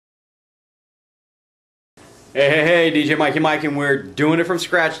Hey, DJ Mikey, and we're doing it from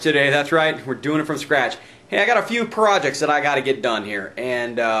scratch today. That's right, we're doing it from scratch. Hey, I got a few projects that I got to get done here,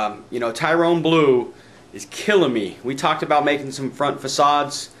 and you know, Tyrone Blue is killing me. We talked about making some front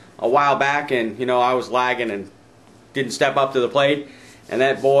facades a while back, and you know, I was lagging and didn't step up to the plate. And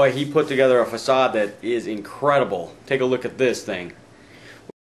that boy, he put together a facade that is incredible. Take a look at this thing.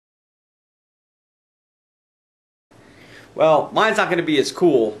 Well, mine's not going to be as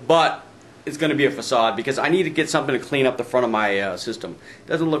cool, but it's going to be a facade because I need to get something to clean up the front of my system. It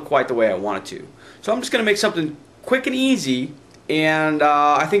doesn't look quite the way I want it to. So I'm just going to make something quick and easy, and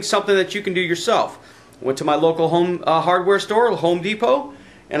I think something that you can do yourself. Went to my local home hardware store, Home Depot,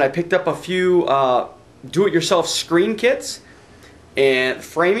 and I picked up a few do-it-yourself screen kits and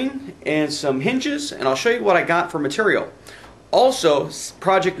framing and some hinges, and I'll show you what I got for material. Also,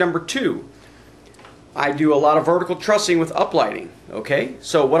 project number 2. I do a lot of vertical trussing with uplighting. Okay,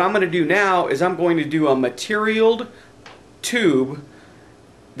 so what I'm going to do now is I'm going to do a materialed tube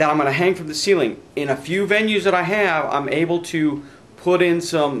that I'm going to hang from the ceiling. In a few venues that I have, I'm able to put in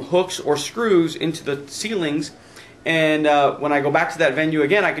some hooks or screws into the ceilings, and when I go back to that venue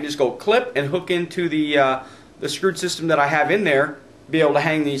again, I can just go clip and hook into the screwed system that I have in there, be able to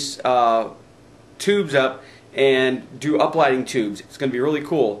hang these tubes up and do uplighting tubes. It's going to be really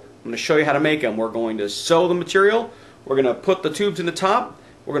cool. I'm going to show you how to make them. We're going to sew the material, we're going to put the tubes in the top,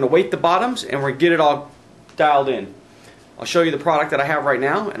 we're going to weight the bottoms, and we're going to get it all dialed in. I'll show you the product that I have right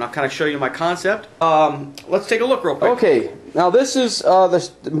now, and I'll kind of show you my concept. Let's take a look real quick. Okay, now this is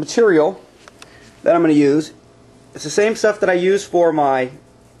the material that I'm going to use. It's the same stuff that I use for my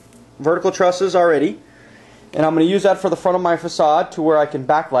vertical trusses already, and I'm going to use that for the front of my facade to where I can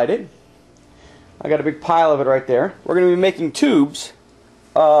backlight it. I got a big pile of it right there. We're going to be making tubes,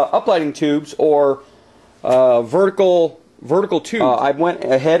 uplighting tubes, or vertical tubes. I went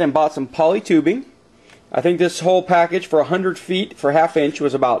ahead and bought some poly tubing. I think this whole package for 100 feet for ½ inch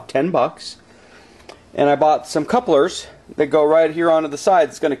was about $10. And I bought some couplers that go right here onto the side.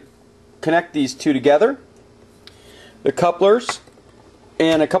 It's going to connect these two together. The couplers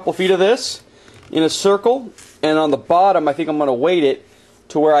and a couple feet of this in a circle, and on the bottom I think I'm going to weight it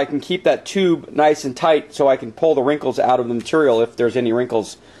to where I can keep that tube nice and tight so I can pull the wrinkles out of the material if there's any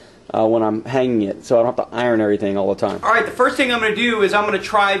wrinkles when I'm hanging it, so I don't have to iron everything all the time. Alright, the first thing I'm going to do is I'm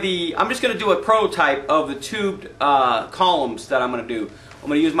just going to do a prototype of the tubed columns that I'm going to do. I'm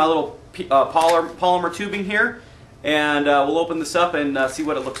going to use my little polymer tubing here, and we'll open this up and see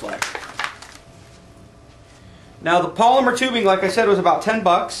what it looks like. Now the polymer tubing, like I said, was about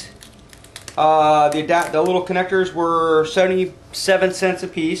 $10. The little connectors were 77 cents a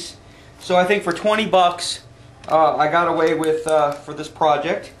piece, so I think for $20 I got away with for this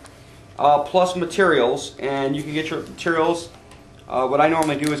project, plus materials. And you can get your materials. What I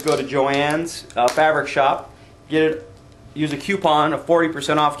normally do is go to Joann's fabric shop, use a coupon, a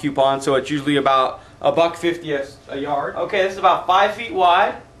 40% off coupon, so it's usually about $1.50 a yard. Okay, this is about 5 feet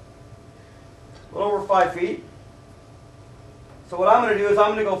wide, a little over 5 feet. So what I'm going to do is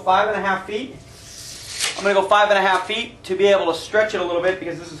I'm going to go 5.5 feet. I'm going to go 5.5 feet to be able to stretch it a little bit,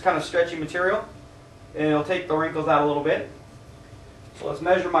 because this is kind of stretchy material, and it'll take the wrinkles out a little bit. So let's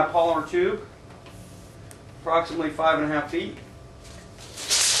measure my polymer tube, approximately 5.5 feet.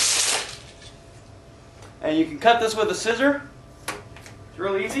 And you can cut this with a scissor. It's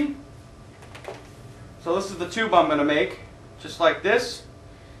real easy. So this is the tube I'm going to make, just like this,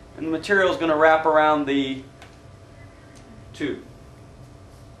 and the material is going to wrap around the tube.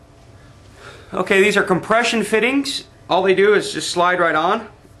 Okay, these are compression fittings. All they do is just slide right on,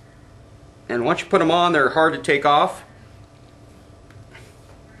 and once you put them on, they're hard to take off.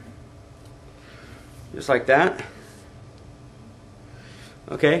 Just like that.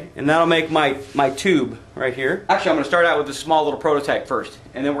 Okay, and that'll make my tube right here. Actually, I'm going to start out with this small little prototype first,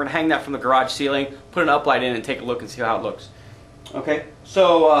 and then we're going to hang that from the garage ceiling, put an uplight in, and take a look and see how it looks. Okay,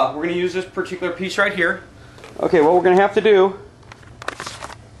 so we're going to use this particular piece right here. Okay, what we're going to have to do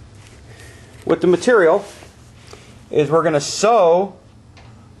with the material is we're going to sew.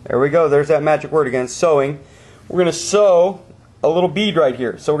 There we go, there's that magic word again, sewing. We're going to sew a little bead right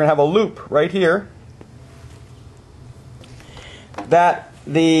here. So we're going to have a loop right here that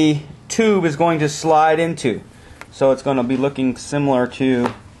the tube is going to slide into. So it's going to be looking similar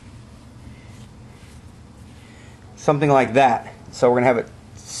to something like that. So we're going to have it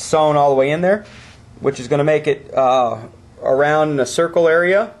sewn all the way in there, which is going to make it around in a circle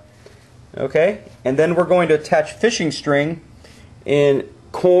area. Okay, and then we're going to attach fishing string in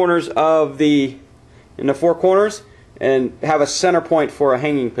corners of the 4 corners, and have a center point for a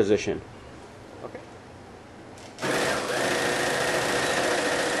hanging position. Okay.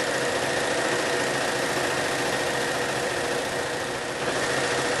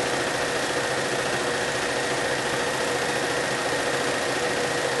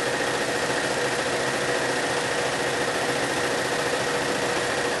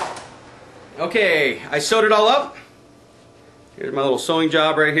 Okay, I sewed it all up. Here's my little sewing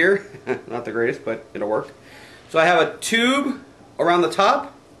job right here. Not the greatest, but it'll work. So I have a tube around the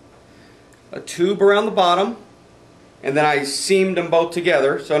top, a tube around the bottom, and then I seamed them both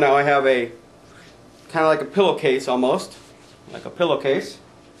together. So now I have a kind of like a pillowcase almost, like a pillowcase.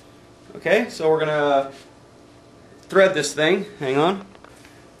 Okay, so we're gonna thread this thing. Hang on.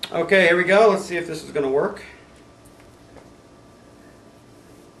 Okay, here we go. Let's see if this is gonna work.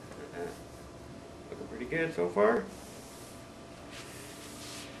 Looking pretty good so far.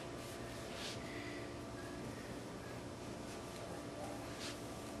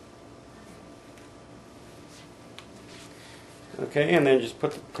 Okay, and then just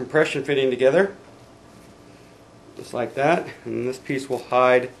put the compression fitting together, just like that, and this piece will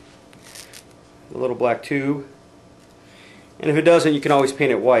hide the little black tube. And if it doesn't, you can always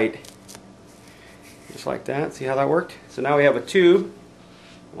paint it white, just like that. See how that worked? So now we have a tube,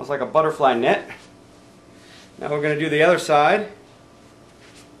 almost like a butterfly net. Now we're going to do the other side.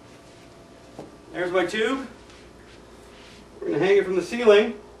 There's my tube. We're going to hang it from the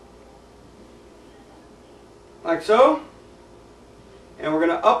ceiling, like so. And we're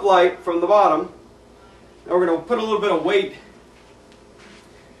going to uplight from the bottom. Now we're going to put a little bit of weight.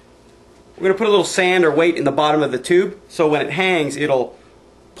 We're going to put a little sand or weight in the bottom of the tube, so when it hangs, it'll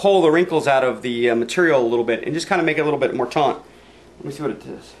pull the wrinkles out of the material a little bit and just kind of make it a little bit more taut. Let me see what it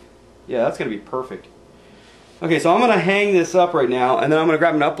is. Yeah, that's going to be perfect. Okay, so I'm going to hang this up right now, and then I'm going to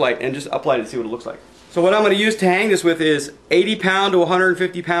grab an uplight and just uplight it and see what it looks like. So what I'm going to use to hang this with is 80 pound to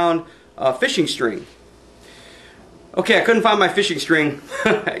 150 pound fishing string. Okay, I couldn't find my fishing string.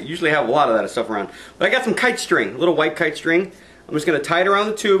 I usually have a lot of that stuff around. But I got some kite string, a little white kite string. I'm just going to tie it around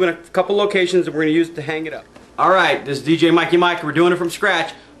the tube in a couple locations, and we're going to use it to hang it up. Alright, this is DJ Mikey Mike. We're doing it from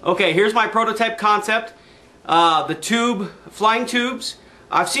scratch. Okay, here's my prototype concept. The tube, flying tubes.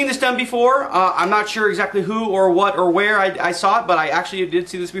 I've seen this done before. I'm not sure exactly who or what or where I saw it, but I actually did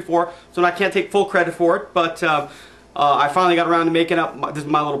see this before, so I can't take full credit for it. But I finally got around to making up. This is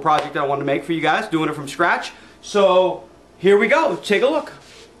my little project that I wanted to make for you guys, doing it from scratch. So here we go. Take a look.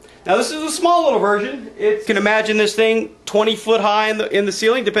 Now this is a small little version. You can imagine this thing 20 foot high in the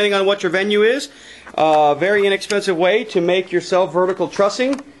ceiling, depending on what your venue is. Very inexpensive way to make yourself vertical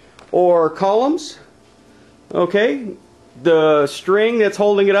trussing or columns. Okay, the string that's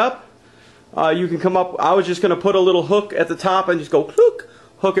holding it up, you can come up. I was just going to put a little hook at the top and just go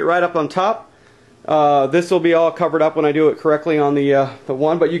hook it right up on top. This will be all covered up when I do it correctly on the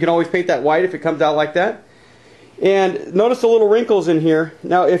one, but you can always paint that white if it comes out like that. And notice the little wrinkles in here.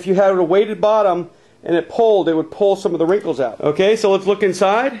 Now if you had a weighted bottom and it pulled, it would pull some of the wrinkles out. Okay, so let's look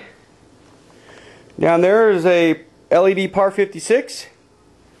inside. Down there is a LED par 56.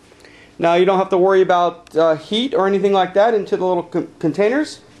 Now you don't have to worry about heat or anything like that into the little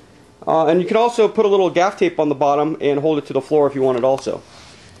containers. And you can also put a little gaff tape on the bottom and hold it to the floor if you want it also.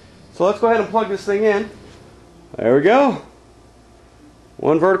 So let's go ahead and plug this thing in. There we go.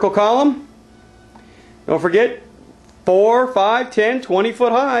 One vertical column. Don't forget, 4, 5, 10, 20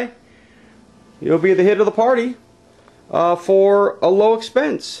 foot high. You'll be the hit of the party for a low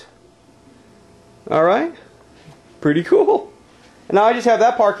expense. Alright? Pretty cool. And now I just have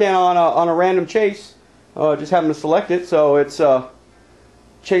that par can on a random chase. Just having to select it, so it's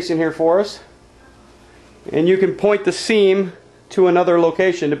chasing here for us. And you can point the seam to another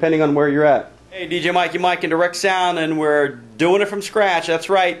location depending on where you're at. Hey, DJ Mikey Mike in Direct Sound, and we're doing it from scratch. That's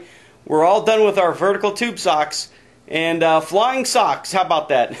right. We're all done with our vertical tube socks and flying socks. How about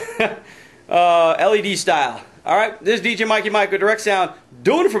that? LED style. Alright, this is DJ Mikey Mike with Direct Sound,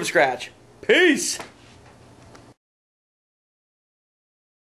 doing it from scratch. Peace!